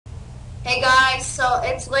Hey guys, so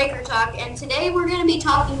it's Laker Talk, and today we're going to be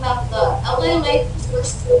talking about the LA Lakers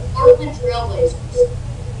versus the Portland Trailblazers.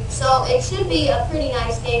 So it should be a pretty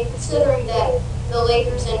nice game, considering that the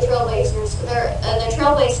Lakers and Trailblazers, the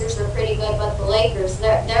Trailblazers are pretty good, but the Lakers,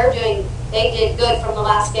 they did good from the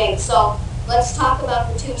last game. So let's talk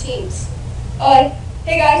about the two teams. Uh,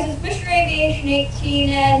 hey guys, it's Mr. Aviation 18,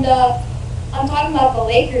 and I'm talking about the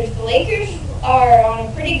Lakers. The Lakers are on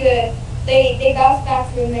a pretty good. They bounced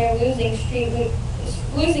back from their losing against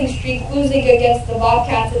the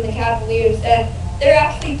Bobcats and the Cavaliers, and they're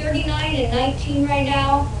actually 39-19 right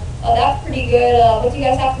now. That's pretty good. What do you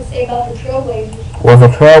guys have to say about the Trailblazers? Well, the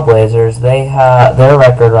Trailblazers, they have their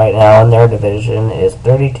record right now in their division is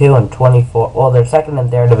 32-24. Well, they're second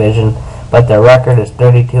in their division, but their record is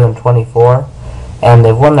 32-24, and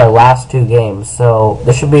they've won their last two games. So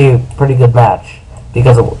this should be a pretty good match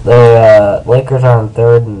because the Lakers are in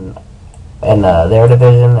third in their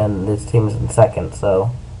division, and this team is in second. So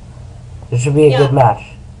this should be a good match.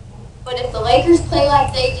 But if the Lakers play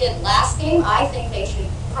like they did last game, I think they should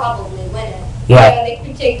probably win it. Yeah, they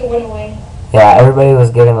could take the win away. Yeah, everybody was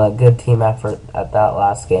giving a good team effort at that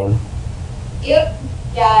last game. Yep.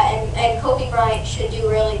 Yeah, and Kobe Bryant should do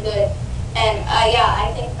really good. And yeah,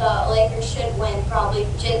 I think the Lakers should win probably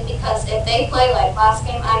just because if they play like last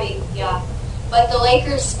game, I mean, yeah. But the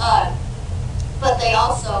Lakers, but they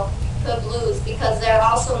also could lose because they're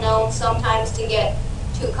also known sometimes to get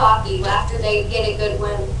too cocky after they get a good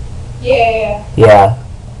win. Yeah.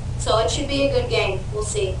 So it should be a good game. We'll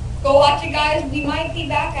see. Go watch it, guys. We might be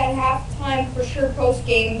back at halftime for sure post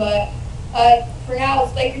game, but for now,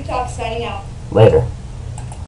 it's Laker Talk signing out. Later.